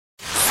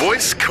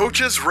Voice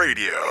Coaches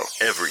Radio.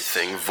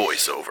 Everything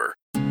voiceover.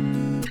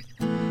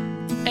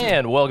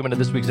 And welcome into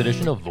this week's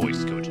edition of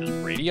Voice Coaches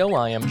Radio.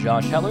 I am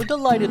Josh Heller,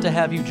 delighted to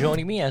have you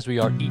joining me as we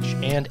are each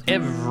and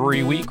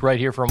every week right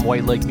here from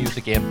White Lake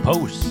Music and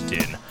Post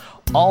in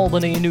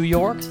Albany, New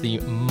York, the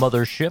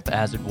mothership,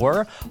 as it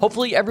were.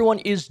 Hopefully everyone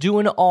is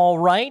doing all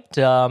right.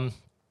 There's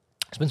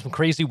been some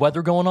crazy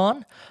weather going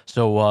on,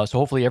 so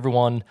hopefully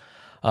everyone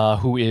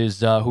who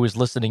is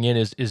listening in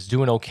is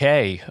doing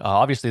okay.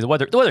 Obviously, the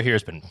weather here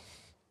has been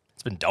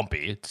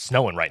dumpy. It's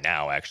snowing right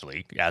now,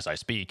 actually, as I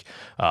speak.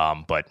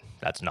 But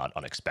that's not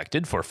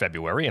unexpected for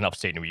February in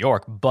upstate New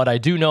York. But I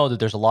do know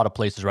that there's a lot of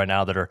places right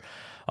now that are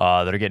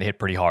getting hit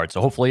pretty hard. So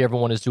hopefully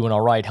everyone is doing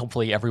all right.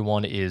 Hopefully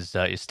everyone is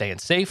staying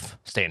safe,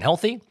 staying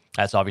healthy.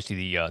 That's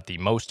obviously the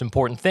most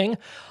important thing.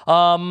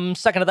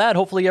 Second to that,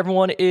 hopefully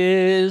everyone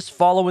is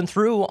following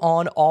through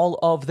on all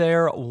of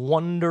their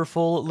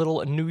wonderful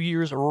little New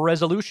Year's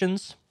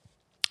resolutions,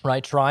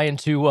 right? Trying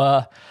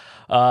to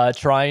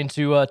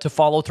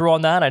follow through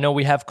on that. I know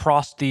we have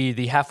crossed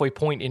the halfway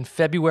point in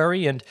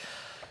February, and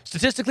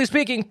statistically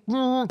speaking,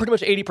 pretty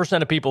much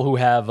 80% of people who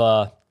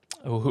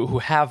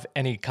have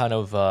any kind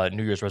of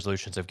New Year's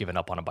resolutions have given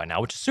up on it by now,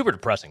 which is super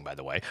depressing, by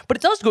the way. But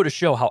it does go to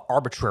show how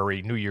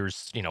arbitrary New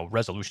Year's,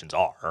 resolutions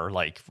are.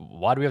 Like,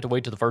 why do we have to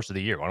wait to the first of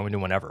the year? Why don't we do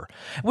whenever?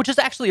 Which is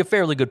actually a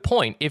fairly good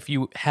point. If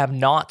you have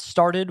not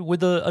started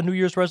with a New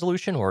Year's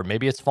resolution, or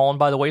maybe it's fallen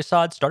by the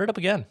wayside, start it up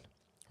again.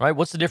 Right?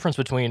 What's the difference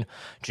between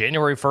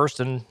January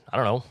 1st and, I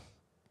don't know,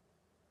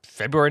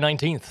 February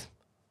 19th?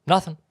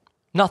 Nothing.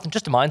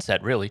 Just a mindset,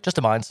 really. Just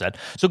a mindset.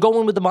 So go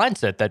in with the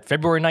mindset that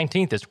February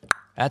 19th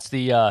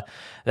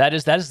that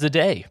is the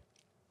day.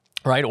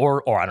 Right?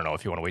 Or I don't know,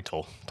 if you want to wait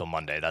till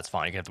Monday, that's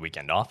fine. You can have the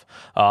weekend off.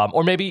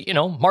 Or maybe,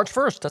 March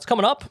 1st, that's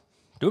coming up.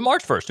 Do it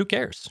March 1st.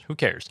 Who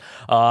cares?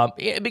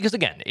 Because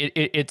again,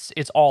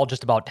 it's all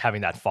just about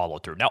having that follow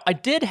through. Now, I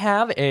did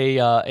have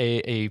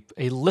a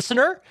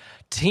listener,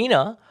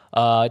 Tina,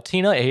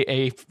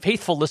 a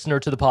faithful listener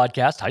to the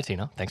podcast. Hi,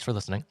 Tina. Thanks for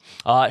listening.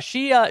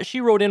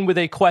 She wrote in with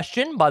a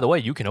question. By the way,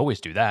 you can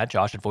always do that.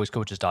 Josh at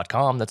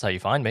voicecoaches.com. That's how you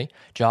find me.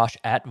 Josh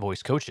at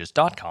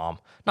voicecoaches.com.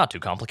 Not too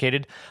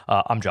complicated.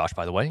 I'm Josh,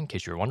 by the way, in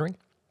case you were wondering.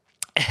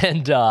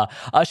 And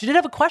she did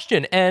have a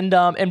question, and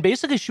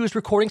basically she was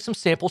recording some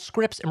sample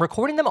scripts and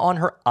recording them on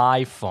her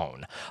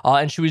iPhone.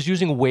 And she was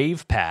using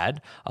WavePad,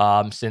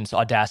 since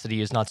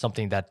Audacity is not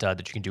something that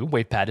you can do.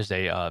 WavePad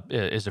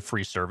is a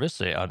free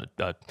service,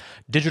 a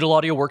digital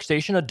audio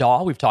workstation, a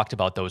DAW. We've talked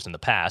about those in the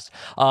past.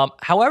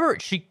 However,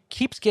 she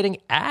keeps getting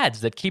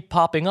ads that keep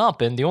popping up,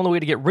 and the only way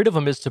to get rid of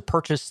them is to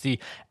purchase the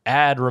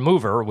ad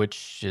remover,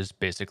 which is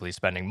basically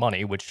spending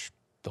money, which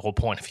the whole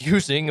point of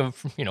using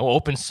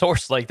open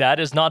source like that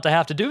is not to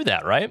have to do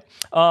that, right?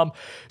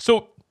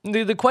 So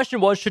the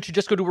question was, should she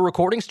just go to a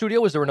recording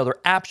studio? Is there another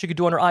app she could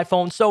do on her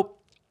iPhone? So,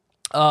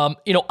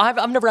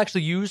 I've never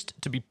actually used,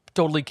 to be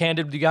totally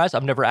candid with you guys,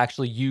 I've never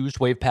actually used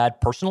WavePad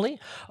personally.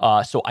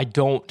 So I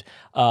don't,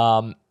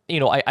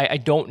 I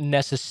don't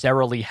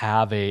necessarily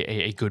have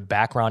a good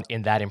background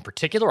in that in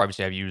particular.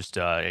 Obviously, I've used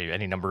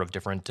any number of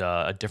different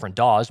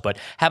DAWs, but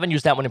haven't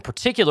used that one in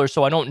particular,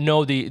 so I don't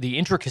know the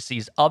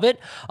intricacies of it.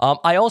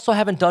 I also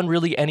haven't done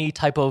really any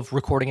type of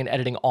recording and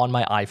editing on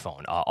my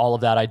iPhone. All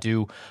of that I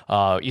do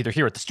either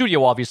here at the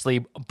studio,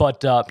 obviously,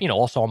 but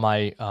also on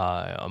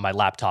my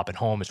laptop at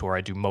home is where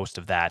I do most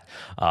of that.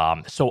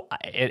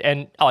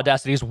 And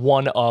Audacity is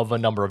one of a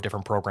number of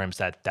different programs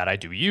that I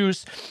do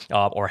use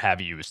or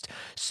have used.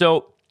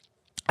 So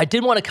I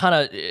did want to kind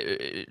of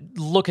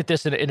look at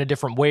this in a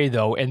different way,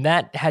 though, and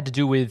that had to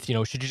do with,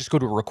 should you just go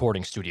to a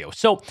recording studio?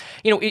 So,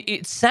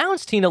 it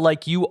sounds, Tina,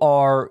 like you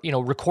are,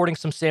 recording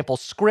some sample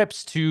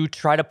scripts to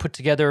try to put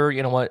together,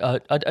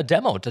 a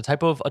demo, a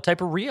type of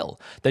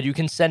reel that you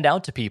can send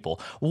out to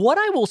people. What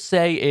I will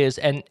say is,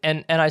 and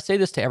I say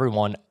this to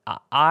everyone,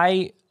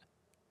 I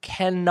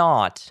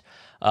cannot.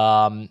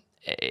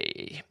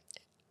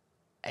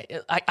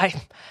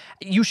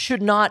 You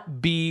should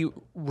not be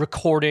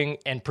recording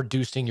and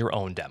producing your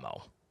own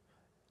demo.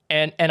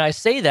 And I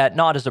say that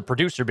not as a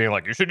producer being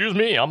like, you should use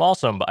me, I'm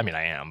awesome. But I mean,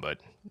 I am, but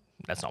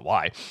that's not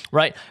why,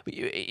 right?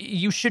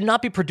 You should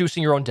not be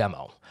producing your own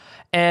demo.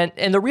 And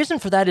the reason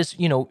for that is,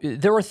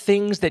 there are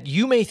things that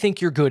you may think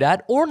you're good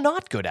at or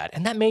not good at,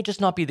 and that may just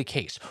not be the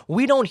case.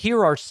 We don't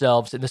hear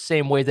ourselves in the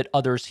same way that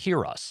others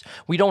hear us.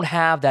 We don't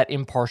have that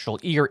impartial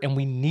ear, and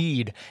we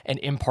need an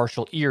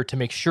impartial ear to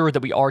make sure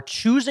that we are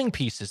choosing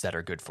pieces that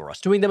are good for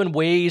us, doing them in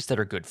ways that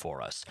are good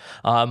for us.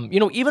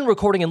 Even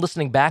recording and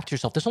listening back to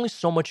yourself, there's only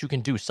so much you can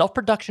do.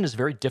 Self-production is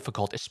very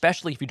difficult,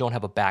 especially if you don't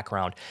have a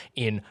background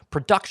in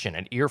production,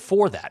 an ear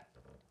for that.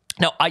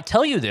 Now, I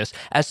tell you this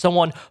as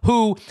someone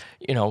who,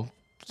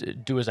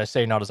 do as I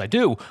say, not as I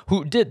do,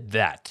 who did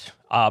that.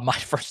 My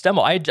first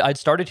demo, I'd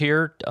started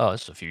here,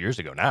 this is a few years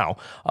ago now.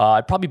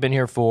 I'd probably been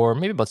here for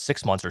maybe about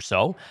 6 months or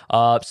so.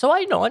 So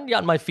I'd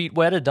gotten my feet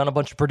wet, I'd done a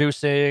bunch of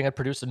producing, I'd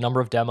produced a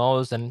number of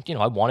demos, and,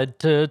 I wanted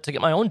to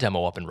get my own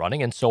demo up and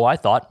running. And so I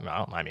thought,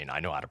 well, I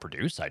know how to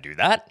produce. I do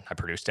that. I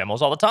produce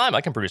demos all the time.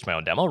 I can produce my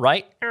own demo,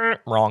 right?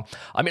 Wrong.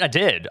 I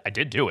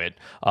did do it.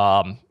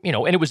 And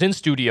it was in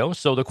studio,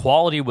 so the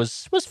quality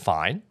was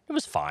fine. It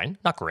was fine.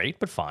 Not great,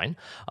 but fine.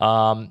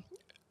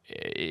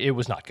 It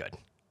was not good.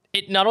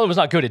 It not only was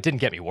not good, it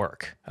didn't get me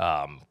work,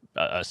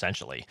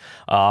 essentially.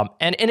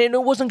 And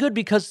it wasn't good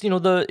because,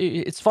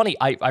 it's funny,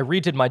 I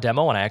redid my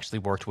demo, and I actually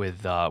worked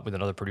with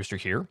another producer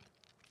here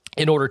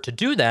in order to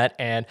do that,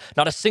 and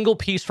not a single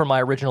piece from my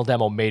original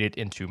demo made it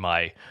into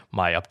my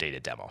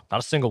updated demo. Not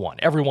a single one.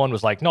 Everyone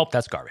was like, nope,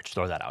 that's garbage.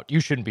 Throw that out. You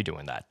shouldn't be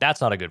doing that.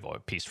 That's not a good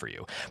piece for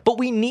you. But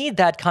we need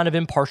that kind of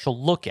impartial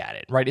look at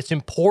it, right? It's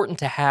important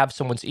to have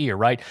someone's ear,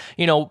 right?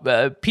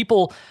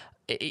 People...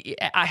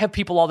 I have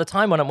people all the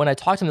time when I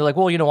talk to them, they're like,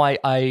 well,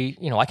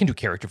 I can do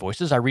character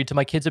voices. I read to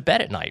my kids at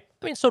bed at night.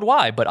 So do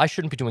I, but I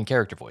shouldn't be doing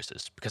character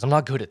voices because I'm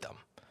not good at them.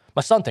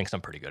 My son thinks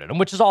I'm pretty good at them,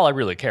 which is all I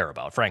really care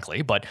about,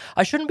 frankly, but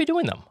I shouldn't be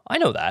doing them. I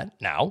know that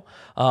now.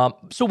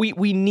 So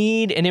we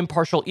need an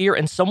impartial ear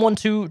and someone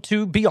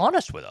to be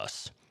honest with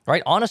us.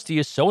 Right? Honesty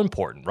is so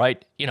important,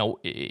 right?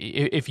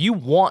 If you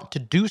want to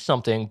do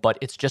something, but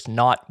it's just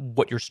not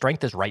what your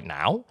strength is right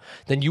now,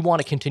 then you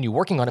want to continue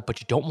working on it,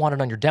 but you don't want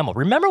it on your demo.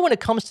 Remember, when it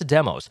comes to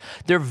demos,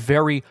 they're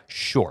very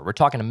short. We're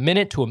talking a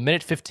minute to a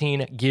minute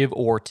 15, give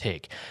or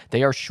take.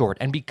 They are short.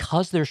 And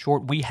because they're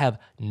short, we have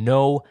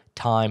no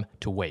time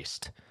to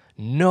waste.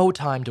 No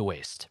time to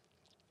waste.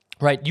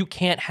 Right? You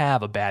can't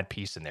have a bad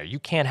piece in there. You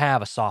can't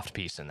have a soft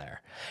piece in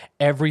there.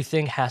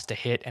 Everything has to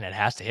hit, and it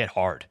has to hit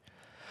hard.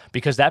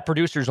 Because that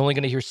producer is only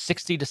going to hear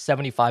 60 to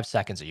 75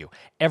 seconds of you.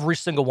 Every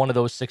single one of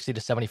those 60 to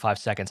 75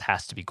 seconds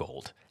has to be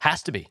gold.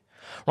 Has to be.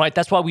 Right?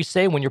 That's why we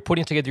say when you're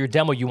putting together your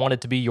demo, you want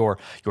it to be your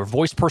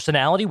voice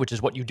personality, which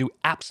is what you do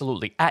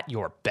absolutely at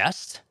your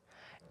best,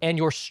 and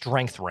your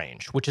strength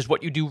range, which is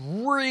what you do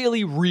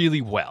really,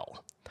 really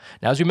well.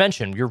 Now, as you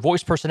mentioned, your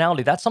voice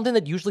personality, that's something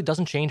that usually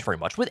doesn't change very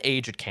much. With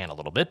age, it can a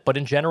little bit, but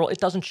in general, it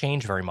doesn't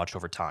change very much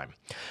over time.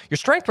 Your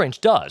strength range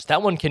does.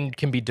 That one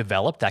can be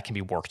developed. That can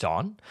be worked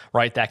on,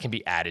 right? That can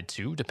be added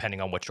to, depending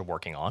on what you're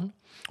working on,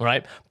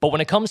 right? But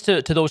when it comes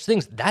to those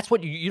things, that's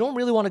what you don't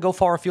really want to go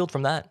far afield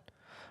from that,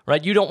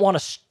 right? You don't want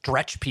a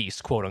stretch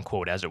piece, quote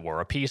unquote, as it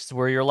were, a piece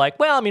where you're like,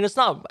 well, it's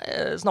not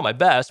my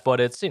best, but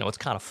it's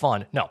kind of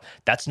fun. No,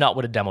 that's not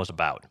what a demo is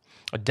about.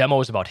 A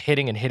demo is about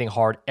hitting and hitting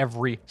hard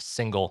every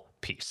single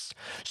piece.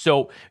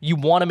 So you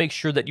want to make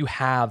sure that you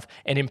have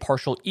an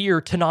impartial ear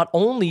to not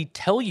only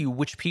tell you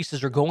which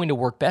pieces are going to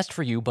work best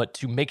for you, but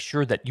to make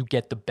sure that you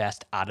get the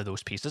best out of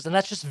those pieces. And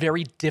that's just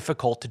very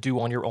difficult to do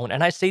on your own.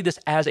 And I say this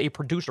as a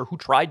producer who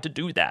tried to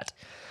do that.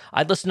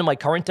 I listened to my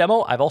current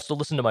demo. I've also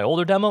listened to my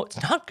older demo.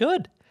 It's not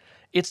good.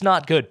 It's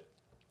not good.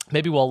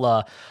 Maybe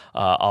I'll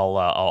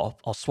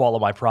swallow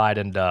my pride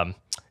and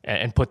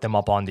put them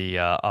up on the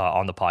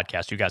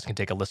podcast. You guys can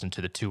take a listen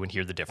to the two and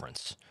hear the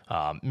difference.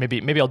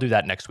 Maybe I'll do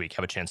that next week.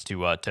 Have a chance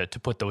to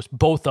put those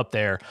both up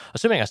there.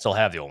 Assuming I still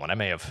have the old one, I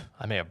may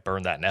have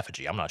burned that in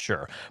effigy. I'm not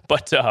sure,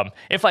 but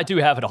if I do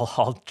have it,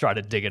 I'll try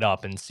to dig it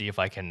up and see if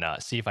I can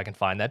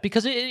find that.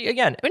 Because it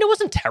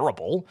wasn't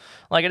terrible.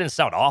 Like, it didn't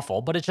sound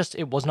awful, but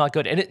it was not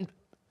good, and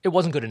it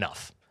wasn't good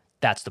enough.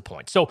 That's the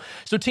point. So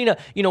Tina,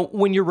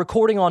 when you're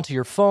recording onto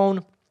your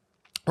phone,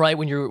 right?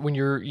 When you're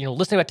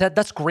listening to that,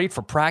 that's great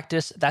for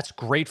practice. That's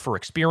great for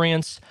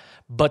experience,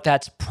 but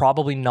that's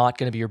probably not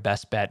going to be your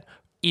best bet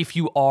if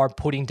you are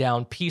putting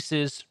down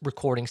pieces,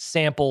 recording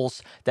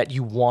samples that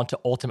you want to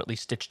ultimately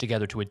stitch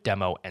together to a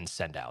demo and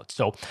send out.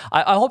 So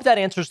I hope that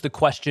answers the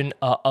question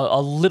a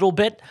little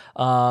bit.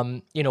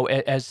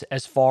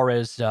 As far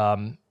as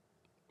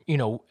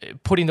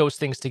putting those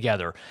things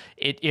together.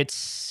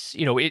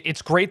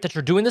 It's great that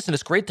you're doing this, and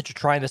it's great that you're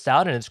trying this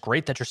out, and it's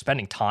great that you're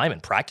spending time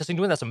and practicing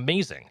doing that. That's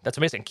amazing. That's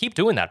amazing. Keep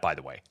doing that, by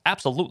the way.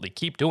 Absolutely,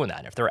 keep doing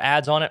that. If there are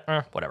ads on it,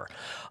 whatever.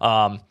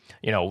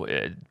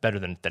 Better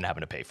than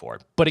having to pay for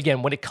it. But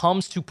again, when it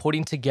comes to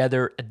putting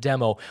together a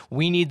demo,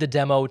 we need the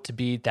demo to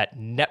be that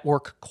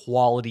network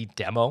quality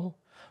demo.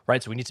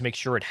 Right? So we need to make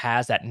sure it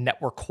has that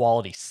network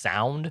quality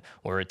sound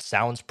where it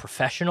sounds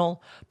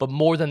professional. But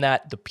more than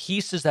that, the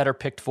pieces that are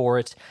picked for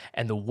it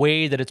and the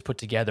way that it's put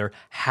together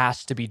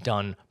has to be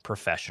done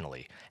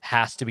professionally,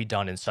 has to be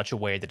done in such a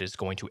way that is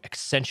going to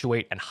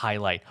accentuate and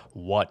highlight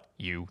what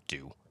you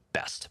do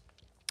best.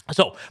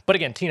 So, but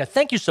again, Tina,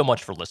 thank you so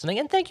much for listening,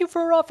 and thank you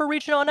for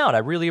reaching on out. I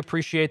really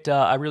appreciate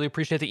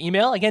the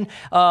email. Again,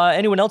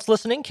 anyone else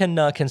listening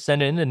can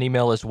send in an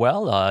email as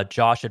well.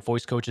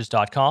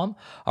 Josh@voicecoaches.com.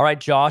 All right,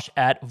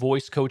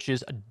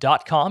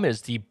 Josh@voicecoaches.com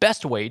is the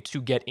best way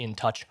to get in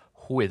touch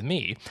with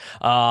me.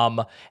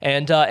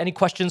 And any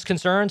questions,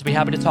 concerns, be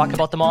happy to talk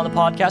about them on the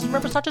podcast.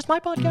 Remember, it's not just my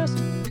podcast.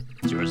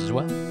 It's yours as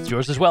well. It's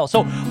yours as well.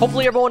 So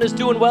hopefully everyone is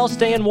doing well,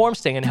 staying warm,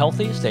 staying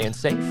healthy, staying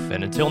safe.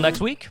 And until next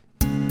week,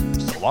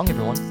 so long,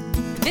 everyone.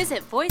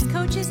 Visit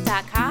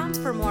voicecoaches.com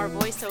for more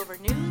voiceover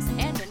news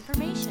and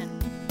information.